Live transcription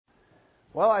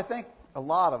Well, I think a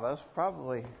lot of us,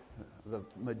 probably the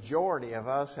majority of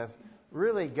us, have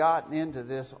really gotten into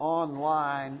this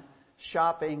online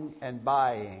shopping and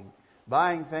buying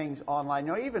things online.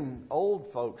 You know, even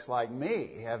old folks like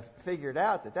me have figured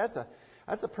out that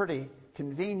that's a pretty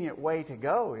convenient way to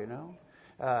go, you know.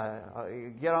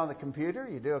 You get on the computer,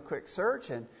 you do a quick search,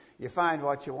 and you find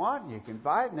what you want, and you can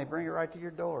buy it, and they bring it right to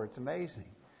your door. It's amazing.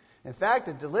 In fact,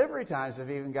 the delivery times have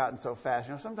even gotten so fast.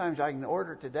 You know, sometimes I can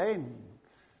order it today and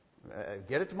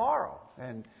get it tomorrow.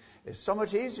 And it's so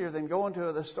much easier than going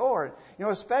to the store. You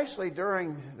know, especially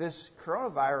during this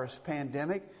coronavirus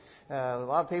pandemic, a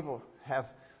lot of people have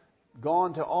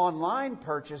gone to online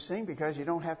purchasing because you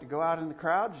don't have to go out in the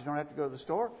crowds. You don't have to go to the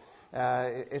store.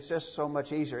 It's just so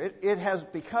much easier. It has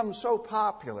become so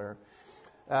popular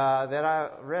that I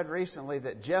read recently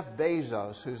that Jeff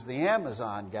Bezos, who's the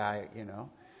Amazon guy, you know,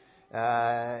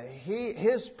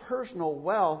 his personal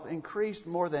wealth increased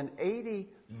more than $80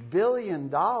 billion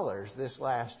this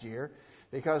last year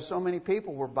because so many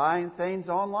people were buying things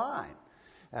online.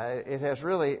 It has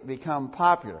really become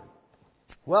popular.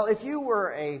 Well, if you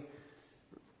were a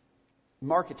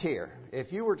marketeer,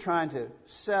 if you were trying to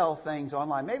sell things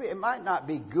online, maybe it might not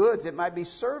be goods, it might be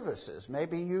services.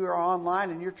 Maybe you are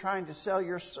online and you're trying to sell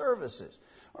your services.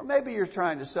 Or maybe you're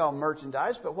trying to sell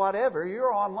merchandise, but whatever,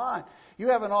 you're online. You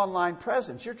have an online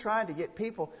presence. You're trying to get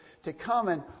people to come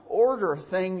and order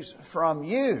things from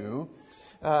you.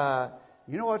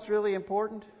 You know what's really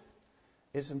important?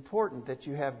 It's important that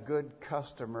you have good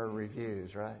customer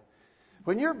reviews, right?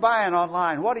 When you're buying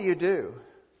online, what do?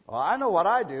 Well, I know what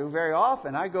I do. Very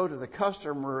often, I go to the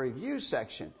customer review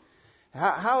section.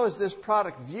 How is this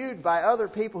product viewed by other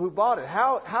people who bought it?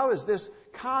 How is this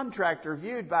contractor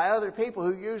viewed by other people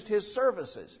who used his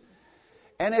services?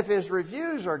 And if his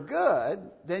reviews are good,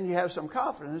 then you have some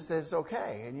confidence that it's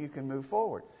okay and you can move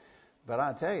forward. But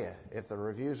I'll tell you, if the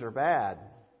reviews are bad,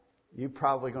 you're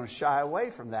probably going to shy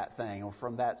away from that thing or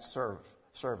from that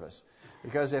service.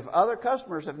 Because if other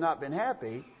customers have not been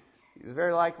happy,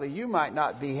 very likely you might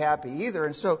not be happy either.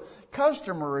 And so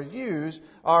customer reviews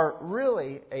are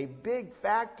really a big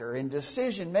factor in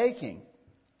decision making.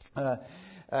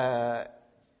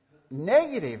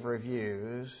 Negative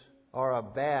reviews are a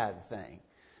bad thing.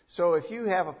 So if you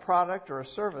have a product or a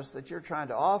service that you're trying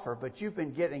to offer, but you've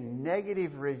been getting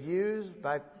negative reviews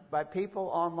by people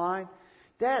online,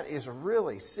 that is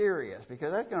really serious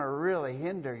because that's going to really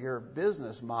hinder your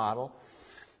business model.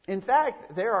 In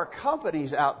fact, there are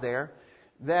companies out there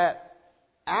that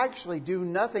actually do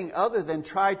nothing other than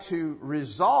try to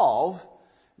resolve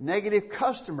negative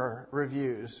customer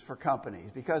reviews for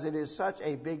companies because it is such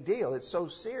a big deal. It's so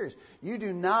serious. You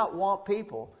do not want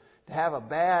people to have a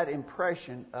bad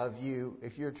impression of you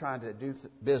if you're trying to do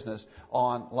business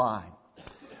online.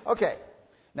 Okay,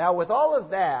 now with all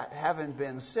of that having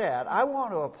been said, I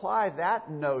want to apply that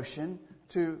notion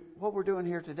to what we're doing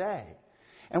here today.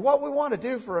 And what we want to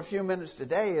do for a few minutes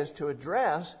today is to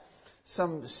address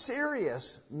some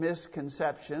serious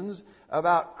misconceptions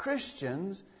about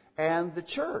Christians and the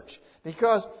church.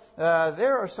 Because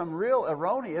there are some real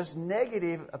erroneous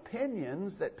negative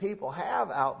opinions that people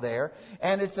have out there,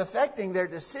 and it's affecting their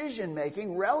decision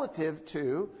making relative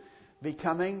to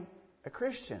becoming a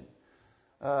Christian.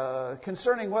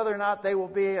 Concerning whether or not they will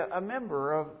be a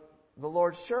member of the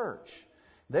Lord's church.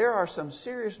 There are some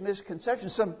serious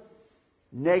misconceptions, some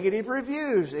negative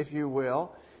reviews, if you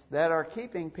will, that are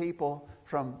keeping people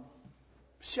from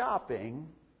shopping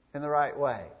in the right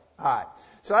way. All right.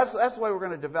 So that's the way we're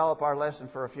going to develop our lesson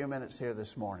for a few minutes here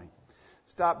this morning.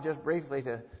 Stop just briefly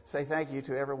to say thank you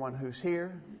to everyone who's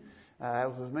here.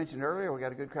 As was mentioned earlier, we've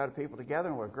got a good crowd of people together,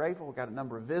 and we're grateful. We've got a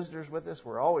number of visitors with us.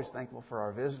 We're always thankful for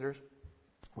our visitors.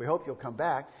 We hope you'll come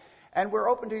back. And we're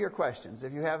open to your questions.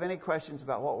 If you have any questions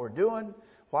about what we're doing,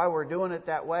 why we're doing it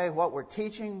that way, what we're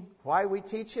teaching, why we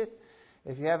teach it,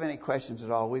 if you have any questions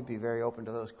at all, we'd be very open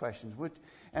to those questions.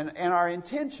 And our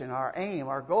intention, our aim,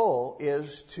 our goal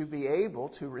is to be able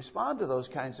to respond to those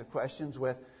kinds of questions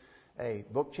with a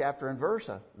book, chapter, and verse,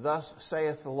 thus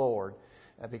saith the Lord,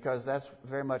 because that's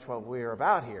very much what we're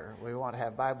about here. We want to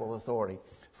have Bible authority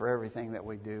for everything that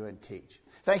we do and teach.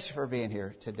 Thanks for being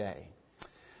here today.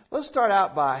 Let's start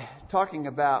out by talking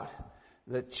about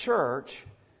the church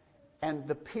and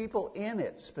the people in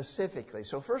it specifically.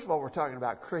 So first of all, we're talking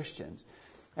about Christians.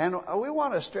 And we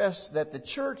want to stress that the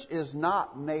church is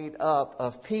not made up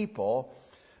of people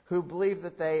who believe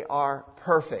that they are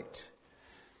perfect.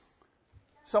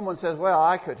 Someone says, well,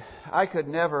 I could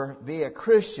never be a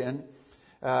Christian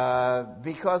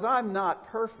because I'm not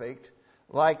perfect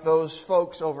like those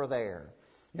folks over there.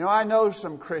 You know, I know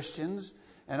some Christians,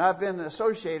 and I've been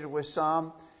associated with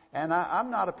some, And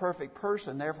I'm not a perfect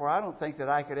person, therefore I don't think that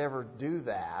I could ever do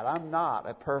that. I'm not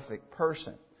a perfect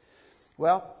person.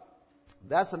 Well,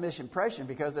 that's a misimpression,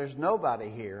 because there's nobody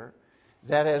here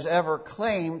that has ever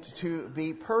claimed to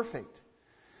be perfect.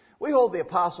 We hold the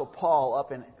Apostle Paul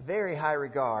up in very high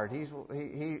regard.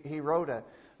 He wrote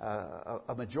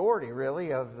a majority,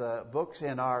 really, of the books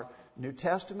in our New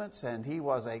Testaments, and he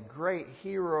was a great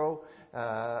hero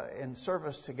in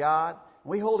service to God.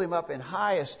 We hold him up in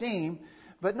high esteem.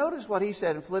 But notice what he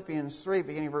said in Philippians 3,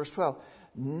 beginning verse 12.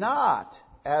 Not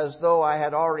as though I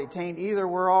had already attained, either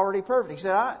were already perfect. He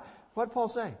said, what did Paul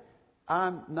say?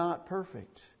 I'm not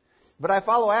perfect. But I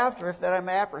follow after, if that I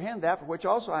may apprehend that for which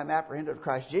also I am apprehended of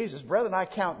Christ Jesus. Brethren, I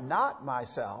count not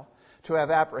myself to have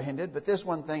apprehended, but this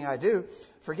one thing I do,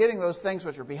 forgetting those things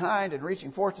which are behind and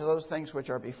reaching forth to those things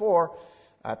which are before,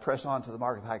 I press on to the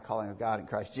mark of the high calling of God in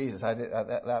Christ Jesus.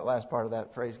 That last part of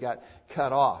that phrase got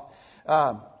cut off.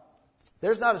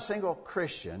 There's not a single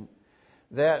Christian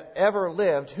that ever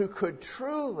lived who could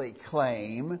truly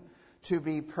claim to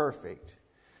be perfect.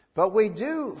 But we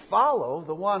do follow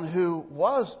the one who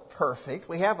was perfect.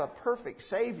 We have a perfect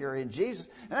Savior in Jesus.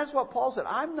 And that's what Paul said.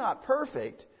 I'm not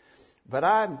perfect, but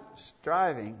I'm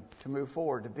striving to move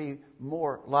forward to be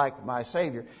more like my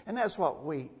Savior. And that's what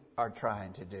we are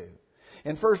trying to do.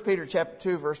 In 1 Peter chapter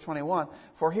 2, verse 21,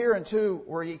 for hereunto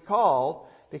were ye called,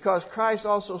 because Christ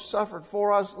also suffered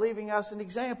for us, leaving us an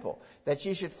example, that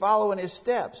ye should follow in his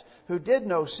steps, who did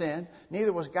no sin,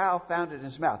 neither was guile found in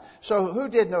his mouth. So who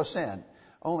did no sin?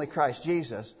 Only Christ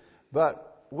Jesus.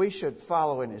 But we should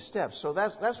follow in his steps. So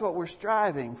that's what we're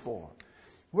striving for.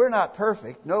 We're not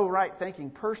perfect. No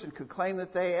right-thinking person could claim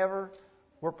that they ever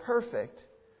were perfect.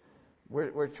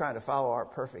 We're trying to follow our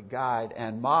perfect guide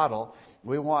and model.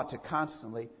 We want to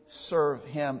constantly serve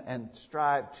him and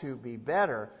strive to be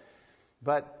better.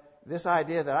 But this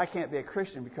idea that I can't be a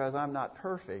Christian because I'm not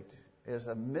perfect is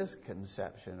a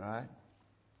misconception, right?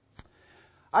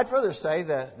 I'd further say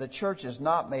that the church is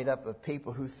not made up of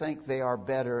people who think they are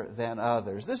better than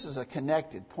others. This is a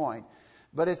connected point,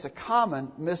 but it's a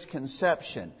common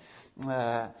misconception.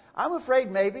 I'm afraid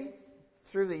maybe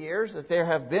through the years that there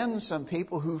have been some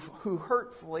people who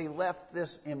hurtfully left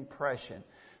this impression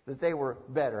that they were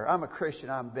better. I'm a Christian,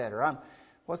 I'm better.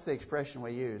 What's the expression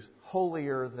we use?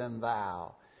 Holier than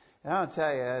thou. And I'll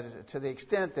tell you, to the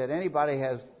extent that anybody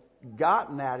has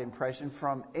gotten that impression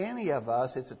from any of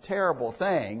us, it's a terrible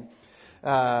thing,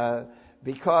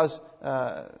 because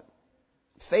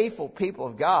faithful people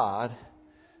of God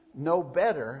know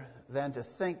better than to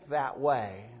think that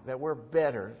way, that we're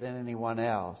better than anyone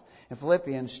else. In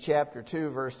Philippians chapter 2,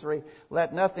 verse 3,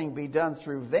 let nothing be done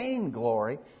through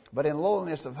vainglory, but in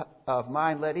lowliness of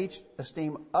mind let each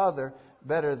esteem other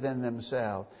better than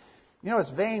themselves. You know,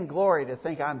 it's vainglory to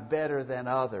think I'm better than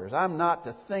others. I'm not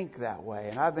to think that way,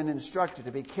 and I've been instructed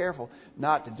to be careful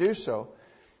not to do so.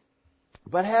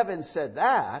 But having said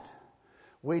that,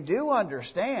 we do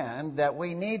understand that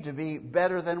we need to be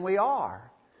better than we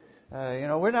are.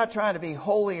 We're not trying to be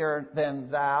holier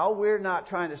than thou. We're not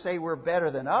trying to say we're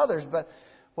better than others, but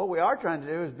what we are trying to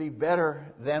do is be better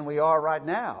than we are right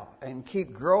now and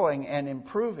keep growing and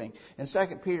improving. In 2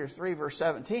 Peter 3, verse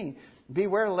 17,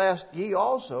 beware lest ye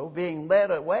also, being led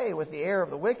away with the error of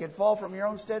the wicked, fall from your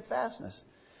own steadfastness,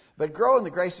 but grow in the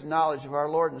grace and knowledge of our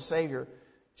Lord and Savior,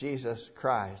 Jesus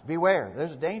Christ. Beware.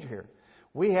 There's a danger here.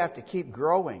 We have to keep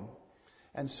growing.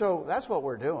 And so that's what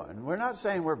we're doing. We're not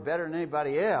saying we're better than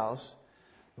anybody else,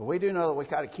 but we do know that we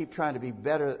got to keep trying to be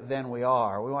better than we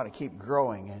are. We want to keep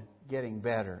growing and getting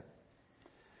better.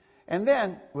 And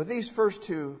then, with these first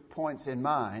 2 points in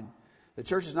mind, the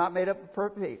church is not made up of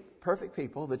perfect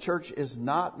people. The church is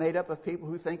not made up of people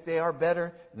who think they are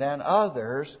better than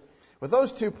others. With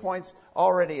those 2 points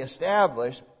already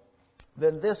established,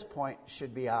 then this point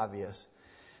should be obvious.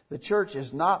 The church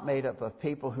is not made up of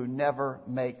people who never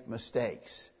make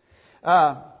mistakes.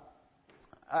 I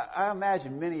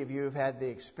imagine many of you have had the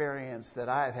experience that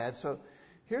I've had. So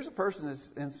here's a person that's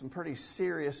in some pretty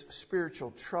serious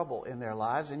spiritual trouble in their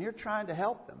lives, and you're trying to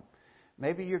help them.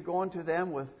 Maybe you're going to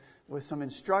them with some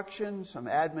instruction, some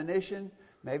admonition.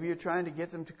 Maybe you're trying to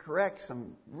get them to correct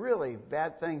some really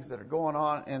bad things that are going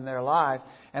on in their life.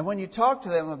 And when you talk to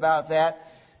them about that,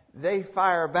 they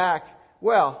fire back,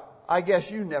 well, I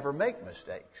guess you never make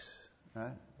mistakes.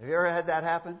 Right? Have you ever had that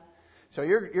happen? So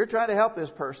you're trying to help this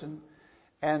person,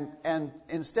 and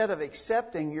instead of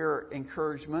accepting your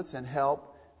encouragements and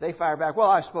help, they fire back, well,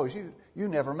 I suppose you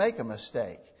never make a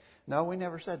mistake. No, we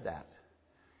never said that.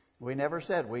 We never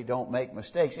said we don't make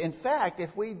mistakes. In fact,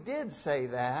 if we did say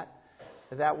that,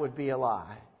 that would be a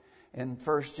lie. in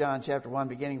 1 John chapter 1,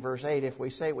 beginning verse 8, if we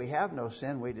say we have no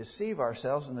sin, we deceive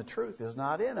ourselves and the truth is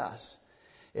not in us.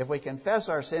 If we confess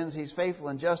our sins, He's faithful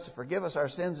and just to forgive us our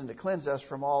sins and to cleanse us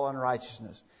from all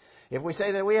unrighteousness. If we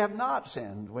say that we have not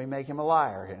sinned, we make Him a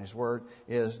liar and His word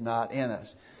is not in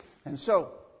us. And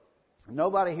so,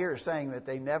 nobody here is saying that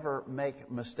they never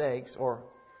make mistakes, or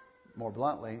more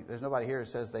bluntly, there's nobody here who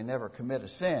says they never commit a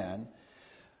sin.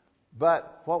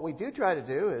 But what we do try to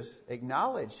do is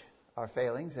acknowledge our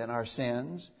failings and our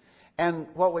sins. And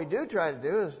what we do try to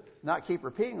do is not keep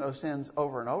repeating those sins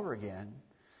over and over again.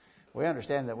 We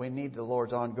understand that we need the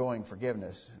Lord's ongoing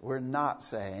forgiveness. We're not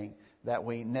saying that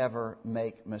we never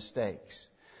make mistakes.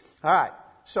 All right,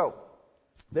 so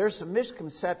there's some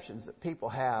misconceptions that people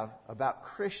have about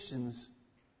Christians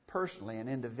personally and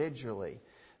individually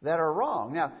that are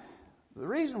wrong. Now, the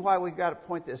reason why we've got to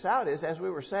point this out is, as we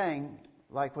were saying,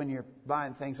 like when you're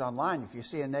buying things online, if you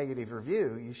see a negative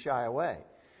review, you shy away.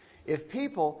 If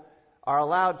people are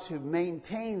allowed to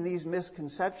maintain these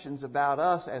misconceptions about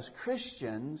us as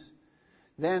Christians,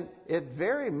 then it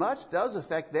very much does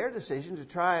affect their decision to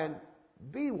try and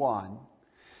be one.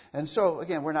 And so,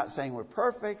 again, we're not saying we're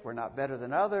perfect, we're not better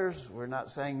than others, we're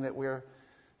not saying that we're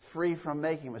free from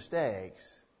making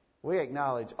mistakes. We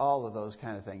acknowledge all of those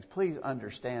kind of things. Please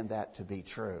understand that to be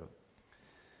true.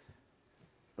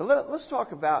 But let's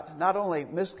talk about not only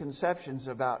misconceptions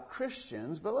about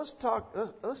Christians, but let's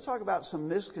talk about some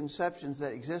misconceptions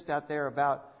that exist out there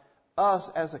about us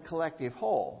as a collective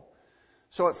whole.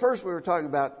 So at first we were talking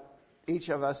about each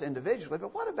of us individually,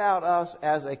 but what about us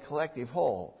as a collective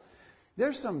whole?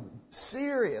 There's some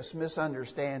serious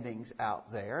misunderstandings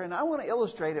out there, and I want to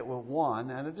illustrate it with one,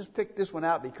 and I just picked this one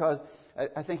out because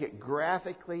I think it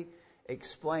graphically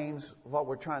explains what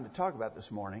we're trying to talk about this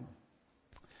morning.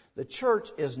 The church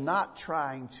is not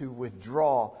trying to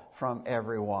withdraw from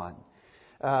everyone.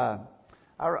 I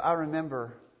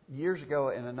remember years ago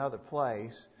in another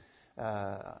place,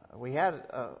 we had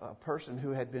a person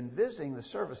who had been visiting the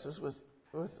services with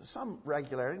some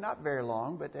regularity, not very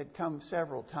long, but they'd come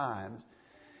several times.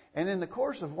 And in the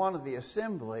course of one of the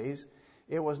assemblies,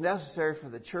 it was necessary for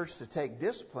the church to take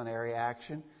disciplinary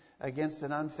action against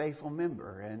an unfaithful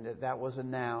member, and that was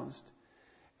announced.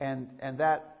 And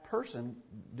that person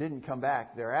didn't come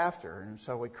back thereafter. And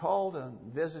so we called and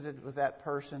visited with that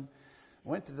person,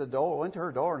 went to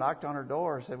her door, knocked on her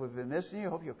door, and said, "We've been missing you.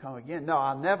 Hope you'll come again." "No,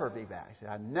 I'll never be back." She said,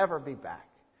 "I'll never be back."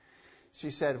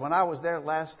 She said, "When I was there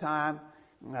last time,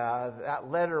 that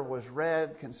letter was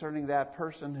read concerning that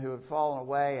person who had fallen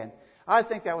away, and I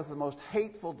think that was the most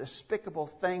hateful, despicable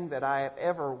thing that I have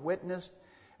ever witnessed.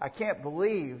 I can't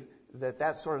believe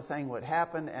that sort of thing would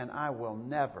happen, and I will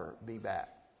never be back."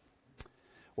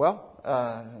 Well,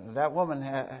 that woman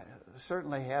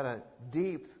certainly had a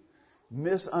deep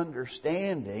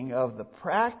misunderstanding of the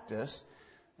practice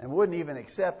and wouldn't even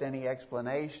accept any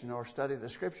explanation or study the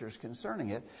Scriptures concerning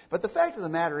it. But the fact of the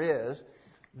matter is,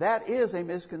 that is a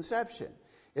misconception.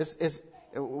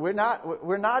 We're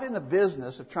not in the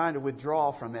business of trying to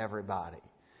withdraw from everybody.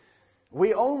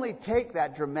 We only take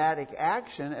that dramatic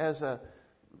action as a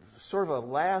sort of a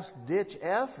last-ditch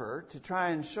effort to try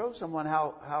and show someone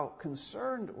how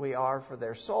concerned we are for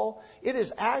their soul. It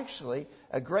is actually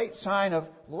a great sign of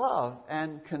love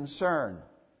and concern.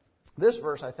 This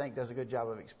verse, I think, does a good job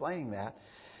of explaining that.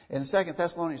 In 2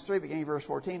 Thessalonians 3, beginning verse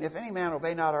 14, "If any man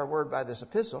obey not our word by this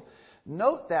epistle,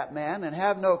 note that man and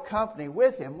have no company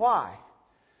with him." Why?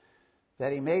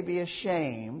 "That he may be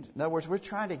ashamed." In other words, we're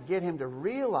trying to get him to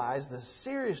realize the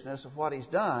seriousness of what he's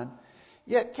done.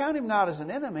 "Yet count him not as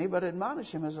an enemy, but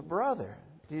admonish him as a brother."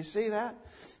 Do you see that?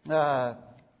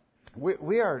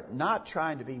 We are not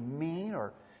trying to be mean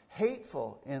or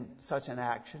hateful in such an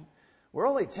action. We're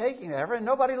only taking that effort, and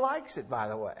nobody likes it, by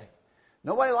the way.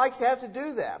 Nobody likes to have to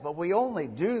do that, but we only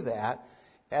do that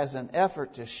as an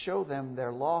effort to show them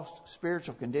their lost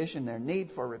spiritual condition, their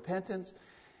need for repentance.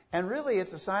 And really,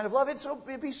 it's a sign of love.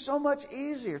 It'd be so much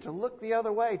easier to look the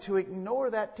other way, to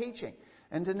ignore that teaching,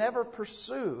 and to never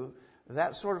pursue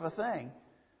that sort of a thing.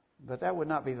 But that would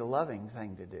not be the loving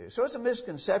thing to do. So it's a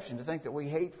misconception to think that we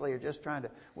hatefully are just trying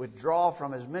to withdraw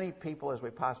from as many people as we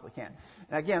possibly can.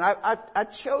 And again, I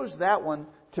chose that one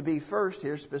to be first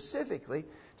here specifically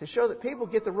to show that people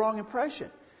get the wrong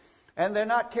impression. And they're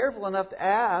not careful enough to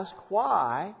ask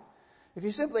why. If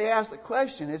you simply ask the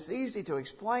question, it's easy to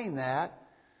explain that.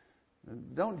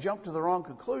 Don't jump to the wrong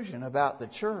conclusion about the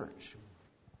church.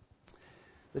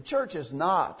 The church is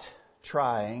not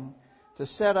trying to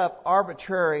set up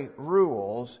arbitrary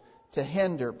rules to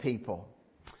hinder people.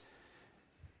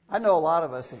 I know a lot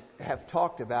of us have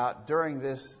talked about during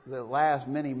the last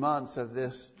many months of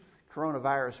this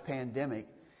coronavirus pandemic,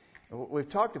 We've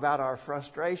talked about our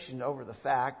frustration over the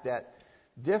fact that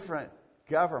different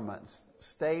governments,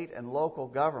 state and local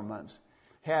governments,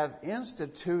 have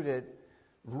instituted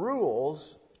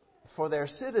rules for their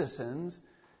citizens,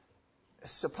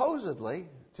 supposedly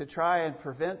to try and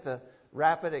prevent the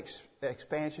rapid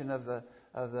expansion of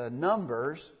the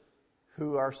numbers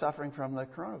who are suffering from the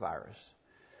coronavirus.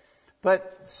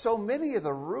 But so many of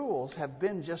the rules have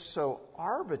been just so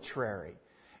arbitrary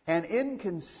and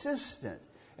inconsistent.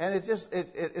 And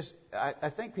I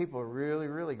think people are really,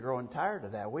 really growing tired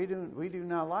of that. We do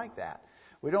not like that.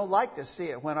 We don't like to see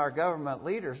it when our government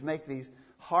leaders make these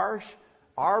harsh,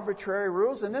 arbitrary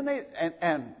rules. And then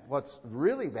and what's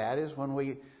really bad is when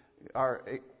we are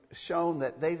shown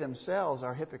that they themselves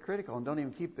are hypocritical and don't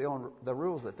even keep the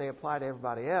rules that they apply to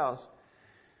everybody else.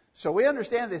 So we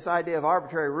understand this idea of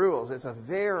arbitrary rules. It's a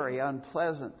very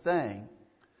unpleasant thing.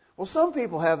 Well, some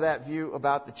people have that view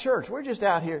about the church. We're just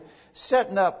out here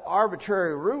setting up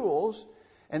arbitrary rules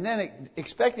and then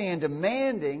expecting and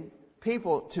demanding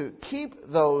people to keep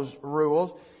those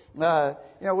rules. We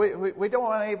don't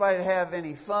want anybody to have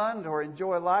any fun or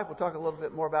enjoy life. We'll talk a little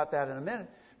bit more about that in a minute.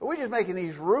 But we're just making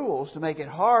these rules to make it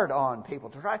hard on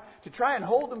people, to try and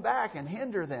hold them back and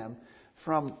hinder them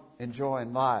from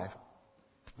enjoying life.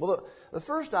 Well, the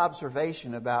first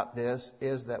observation about this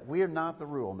is that we are not the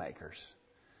rule makers.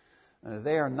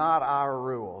 They are not our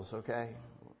rules, okay?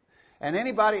 And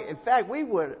anybody, in fact, we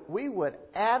would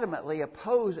adamantly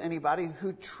oppose anybody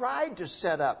who tried to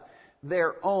set up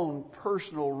their own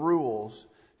personal rules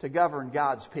to govern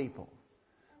God's people.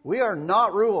 We are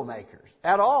not rule makers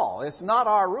at all. It's not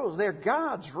our rules. They're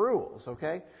God's rules,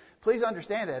 okay? Please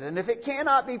understand that. And if it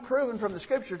cannot be proven from the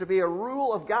Scripture to be a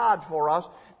rule of God for us,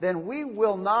 then we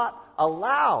will not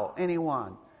allow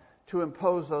anyone to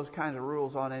impose those kinds of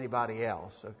rules on anybody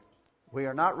else. Okay? We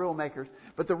are not rule makers,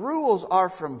 but the rules are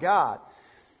from God.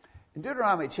 In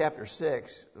Deuteronomy chapter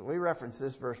 6, we reference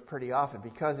this verse pretty often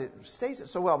because it states it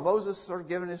so well. Moses sort of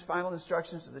giving his final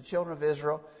instructions to the children of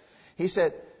Israel. He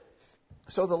said,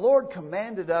 "So the Lord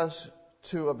commanded us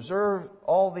to observe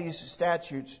all these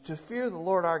statutes, to fear the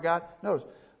Lord our God." Notice,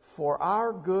 for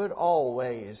our good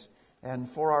always and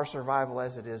for our survival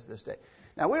as it is this day.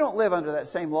 Now, we don't live under that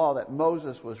same law that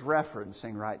Moses was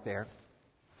referencing right there.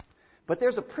 But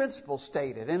there's a principle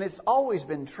stated, and it's always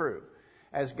been true.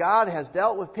 As God has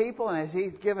dealt with people and as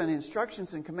He's given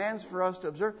instructions and commands for us to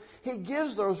observe, He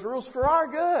gives those rules for our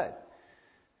good.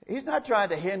 He's not trying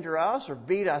to hinder us or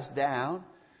beat us down.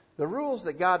 The rules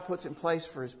that God puts in place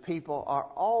for His people are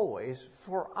always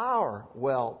for our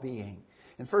well-being.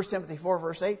 In 1 Timothy 4,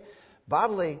 verse 8,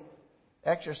 bodily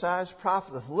exercise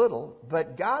profiteth little,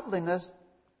 but godliness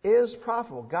is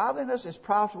profitable. Godliness is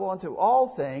profitable unto all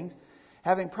things,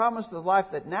 having promised the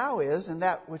life that now is and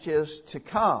that which is to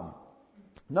come.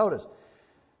 Notice,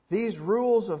 these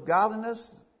rules of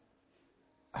godliness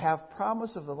have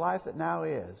promise of the life that now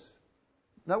is.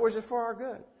 In other words, it's for our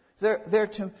good. They're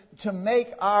to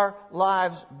make our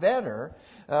lives better.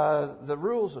 The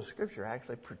rules of Scripture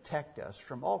actually protect us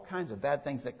from all kinds of bad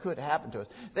things that could happen to us.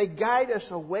 They guide us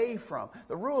away from.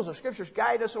 The rules of Scripture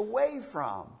guide us away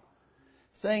from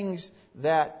things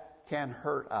that can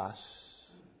hurt us.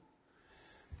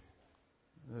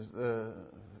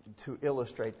 To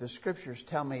illustrate, the Scriptures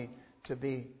tell me to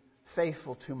be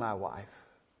faithful to my wife.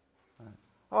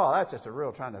 Oh, that's just a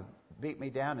rule trying to beat me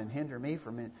down and hinder me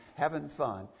from having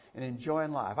fun and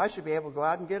enjoying life. I should be able to go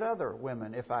out and get other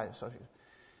women if I associate.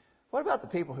 What about the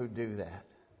people who do that?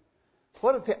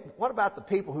 What about the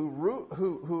people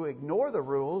who ignore the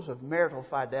rules of marital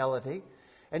fidelity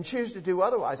and choose to do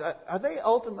otherwise? Are they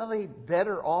ultimately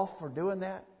better off for doing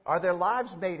that? Are their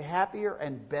lives made happier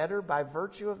and better by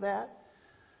virtue of that?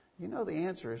 You know the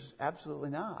answer is absolutely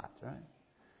not, right?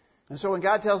 And so when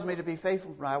God tells me to be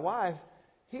faithful to my wife,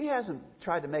 He hasn't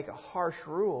tried to make a harsh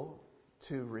rule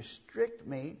to restrict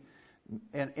me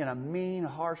in a mean,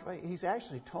 harsh way. He's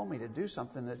actually told me to do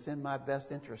something that's in my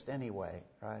best interest anyway,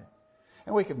 right?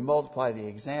 And we could multiply the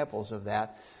examples of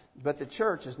that. But the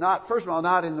church is not, first of all,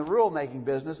 not in the rule-making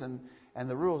business, and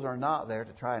the rules are not there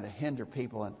to try to hinder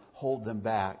people and hold them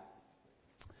back.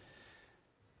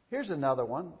 Here's another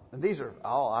one. And these are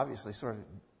all obviously sort of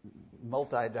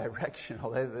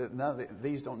multi-directional.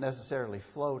 These don't necessarily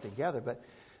flow together. But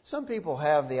some people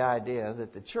have the idea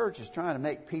that the church is trying to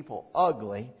make people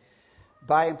ugly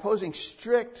by imposing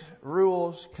strict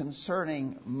rules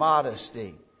concerning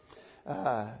modesty.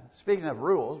 Speaking of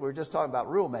rules, we were just talking about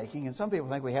rule making, and some people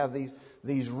think we have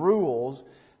these rules,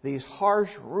 these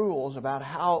harsh rules about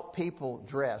how people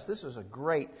dress. This is a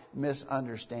great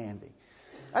misunderstanding.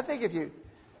 I think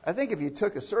if you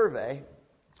took a survey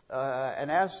and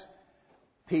asked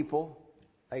people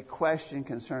a question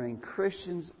concerning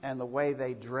Christians and the way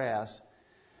they dress,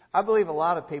 I believe a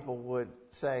lot of people would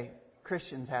say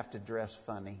Christians have to dress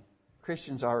funny.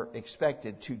 Christians are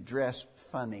expected to dress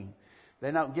funny.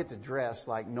 They don't get to dress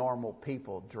like normal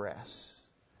people dress.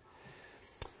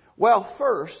 Well,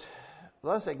 first,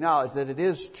 let's acknowledge that it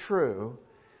is true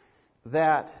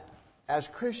that as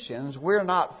Christians, we're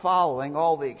not following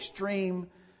all the extreme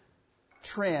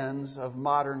trends of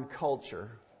modern culture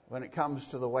when it comes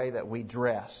to the way that we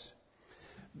dress.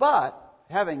 But,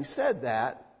 having said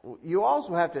that, you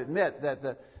also have to admit that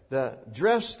the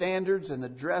dress standards and the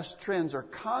dress trends are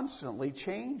constantly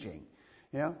changing.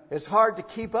 You know, it's hard to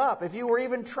keep up. If you were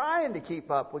even trying to keep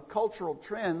up with cultural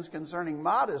trends concerning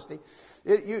modesty,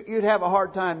 you'd have a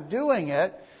hard time doing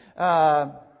it.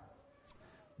 But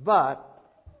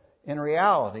in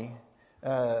reality,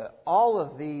 all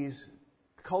of these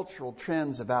cultural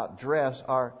trends about dress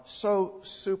are so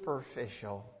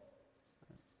superficial.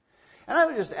 And I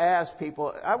would just ask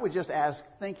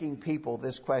thinking people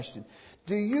this question.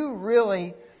 Do you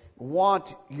really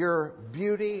want your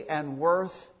beauty and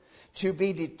worth to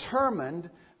be determined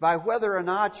by whether or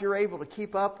not you're able to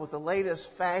keep up with the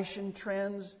latest fashion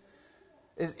trends?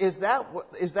 Is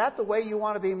that the way you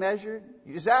want to be measured?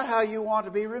 Is that how you want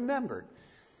to be remembered?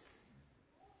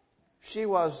 She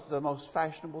was the most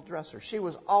fashionable dresser. She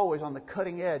was always on the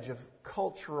cutting edge of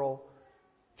cultural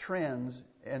trends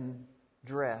in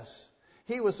dress.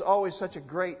 He was always such a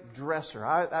great dresser.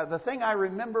 The thing I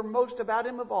remember most about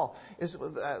him of all is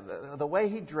the way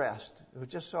he dressed. It was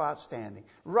just so outstanding.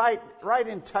 Right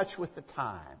in touch with the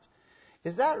times.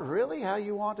 Is that really how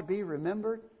you want to be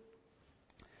remembered?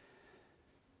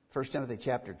 1 Timothy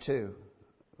chapter 2,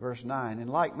 verse 9. In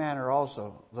like manner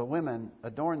also, women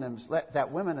adorn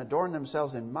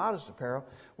themselves in modest apparel,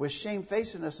 with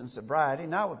shamefacedness and sobriety,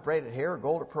 not with braided hair or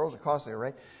gold or pearls or costly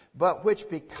array, but which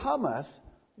becometh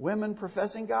women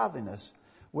professing godliness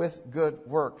with good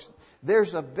works.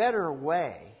 There's a better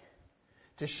way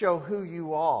to show who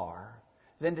you are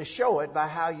than to show it by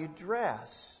how you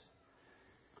dress.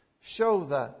 Show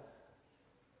the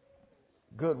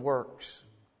good works.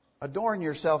 Adorn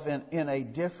yourself in a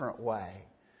different way.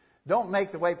 Don't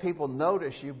make the way people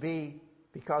notice you be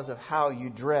because of how you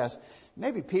dress.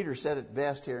 Maybe Peter said it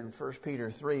best here in 1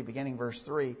 Peter 3, beginning verse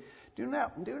 3. Do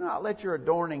not let your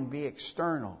adorning be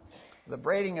external, the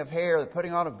braiding of hair, the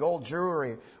putting on of gold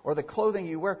jewelry, or the clothing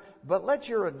you wear, but let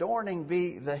your adorning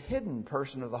be the hidden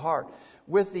person of the heart,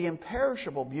 with the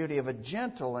imperishable beauty of a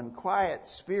gentle and quiet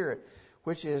spirit,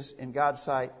 which is in God's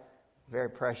sight very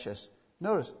precious.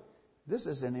 Notice, this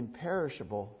is an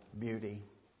imperishable beauty.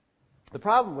 The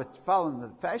problem with following the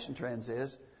fashion trends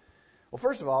is, well,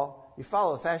 first of all, you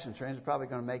follow the fashion trends, it's probably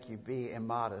going to make you be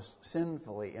immodest,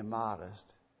 sinfully immodest.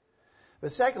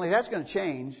 But secondly, that's going to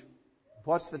change.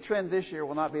 What's the trend this year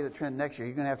will not be the trend next year.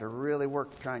 You're going to have to really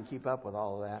work to try and keep up with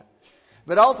all of that.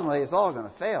 But ultimately, it's all going to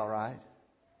fail, right?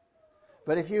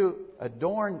 But if you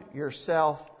adorn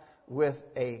yourself with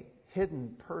a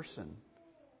hidden person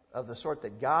of the sort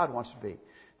that God wants to be,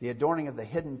 the adorning of the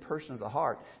hidden person of the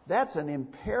heart, that's an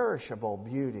imperishable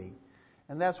beauty.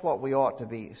 And that's what we ought to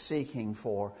be seeking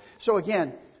for. So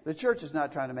again, the church is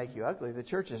not trying to make you ugly. The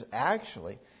church is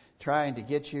actually trying to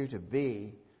get you to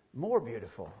be more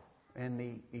beautiful in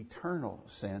the eternal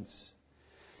sense.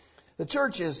 The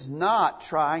church is not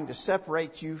trying to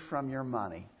separate you from your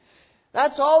money.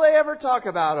 That's all they ever talk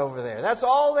about over there. That's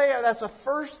the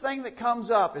first thing that comes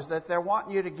up, is that they're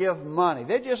wanting you to give money.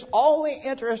 They're just only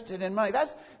interested in money.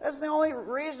 That's the only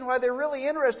reason why they're really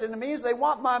interested in me, is they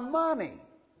want my money.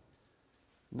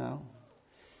 No.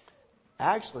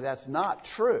 Actually, that's not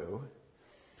true.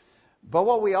 But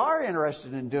what we are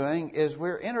interested in doing is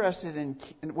we're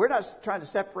not trying to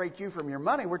separate you from your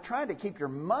money. We're trying to keep your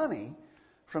money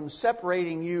from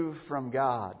separating you from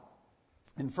God.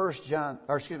 In 1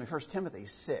 Timothy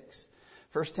 6.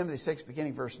 1 Timothy 6,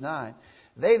 beginning verse 9.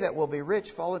 They that will be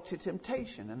rich fall into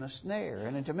temptation and a snare,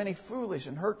 and into many foolish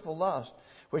and hurtful lusts,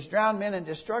 which drown men in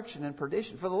destruction and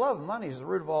perdition. For the love of money is the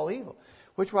root of all evil,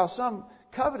 which while some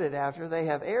coveted after, they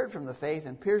have erred from the faith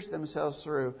and pierced themselves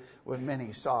through with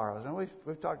many sorrows. And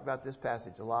we've talked about this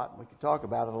passage a lot, and we could talk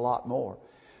about it a lot more.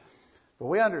 But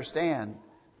we understand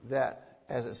that,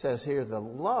 as it says here, the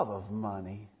love of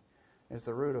money is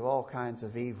the root of all kinds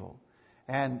of evil.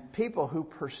 And people who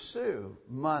pursue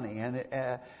money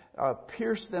and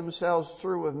pierce themselves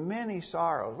through with many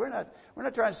sorrows. We're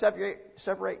not trying to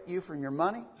separate you from your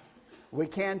money. We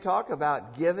can talk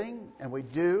about giving, and we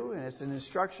do, and it's an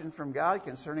instruction from God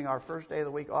concerning our first day of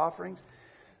the week offerings.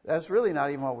 That's really not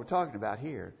even what we're talking about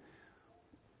here.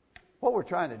 What we're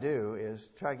trying to do is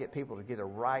try to get people to get a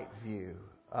right view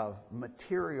of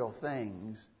material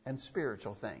things and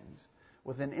spiritual things,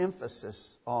 with an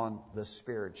emphasis on the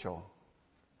spiritual.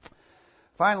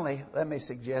 Finally, let me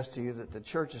suggest to you that the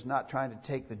church is not trying to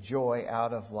take the joy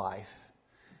out of life.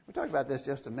 We talked about this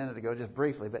just a minute ago, just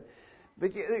briefly, but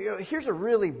here's a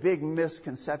really big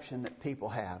misconception that people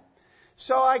have.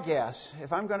 So I guess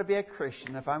if I'm going to be a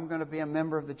Christian, if I'm going to be a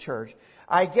member of the church,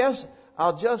 I guess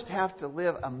I'll just have to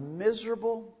live a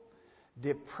miserable,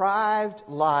 deprived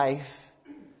life.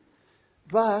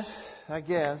 But I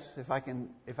guess if I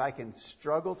can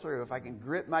struggle through, if I can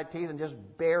grit my teeth and just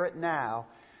bear it now,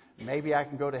 maybe I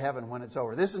can go to heaven when it's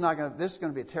over. This is going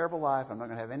to be a terrible life. I'm not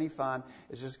going to have any fun.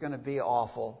 It's just going to be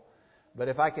awful. But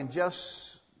if I can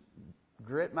just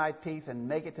grit my teeth and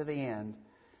make it to the end,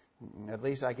 at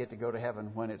least I get to go to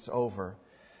heaven when it's over.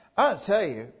 I'll tell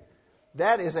you,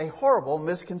 that is a horrible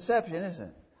misconception, isn't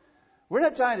it? We're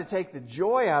not trying to take the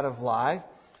joy out of life.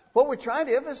 What we're trying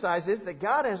to emphasize is that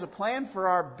God has a plan for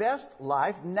our best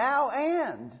life now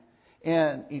and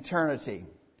in eternity.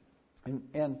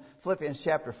 In Philippians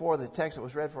chapter 4, the text that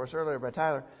was read for us earlier by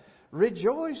Tyler,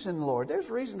 rejoice in the Lord. There's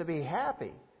reason to be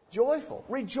happy, joyful.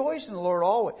 Rejoice in the Lord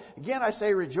always. Again, I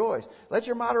say rejoice. Let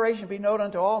your moderation be known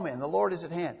unto all men. The Lord is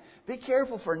at hand. Be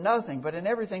careful for nothing, but in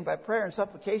everything by prayer and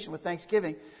supplication with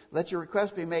thanksgiving, let your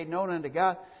requests be made known unto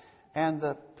God. And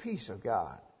the peace of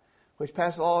God, which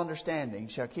passeth all understanding,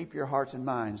 shall keep your hearts and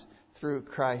minds through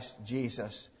Christ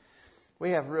Jesus.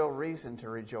 We have real reason to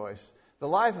rejoice. The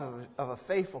life of a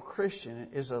faithful Christian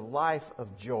is a life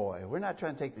of joy. We're not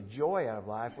trying to take the joy out of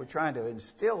life. We're trying to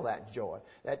instill that joy,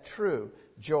 that true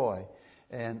joy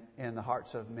in the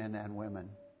hearts of men and women.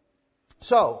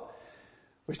 So,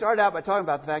 we started out by talking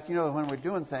about the fact, when we're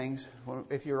doing things,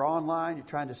 if you're online, you're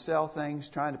trying to sell things,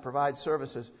 trying to provide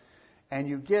services, and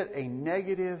you get a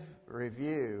negative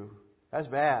review, that's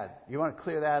bad. You want to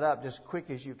clear that up just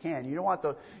quick as you can. You don't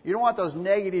want those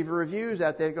negative reviews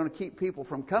out there going to keep people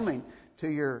from coming to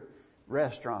your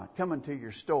restaurant, coming to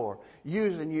your store,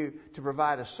 using you to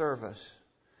provide a service.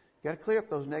 You got to clear up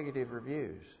those negative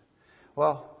reviews.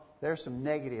 Well, there's some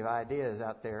negative ideas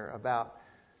out there about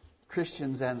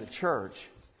Christians and the church,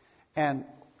 and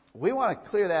we want to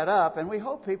clear that up, and we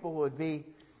hope people would be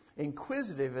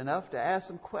inquisitive enough to ask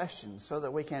some questions so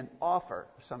that we can offer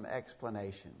some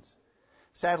explanations.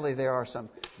 Sadly, there are some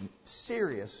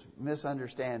serious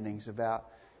misunderstandings about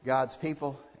God's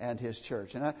people and His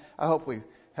church. And I hope we've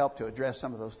helped to address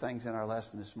some of those things in our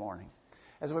lesson this morning.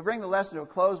 As we bring the lesson to a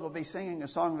close, we'll be singing a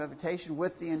song of invitation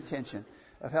with the intention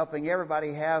of helping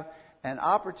everybody have an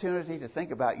opportunity to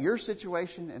think about your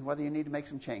situation and whether you need to make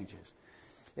some changes.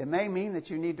 It may mean that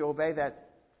you need to obey that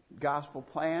gospel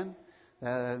plan,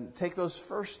 take those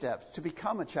first steps to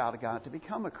become a child of God, to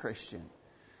become a Christian.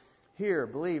 Hear,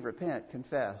 believe, repent,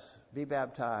 confess, be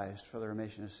baptized for the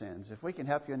remission of sins. If we can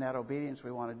help you in that obedience,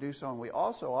 we want to do so. And we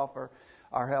also offer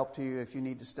our help to you if you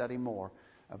need to study more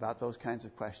about those kinds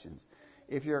of questions.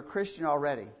 If you're a Christian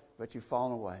already, but you've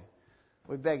fallen away,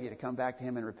 we beg you to come back to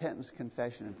Him in repentance,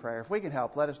 confession, and prayer. If we can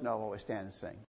help, let us know while we stand and sing.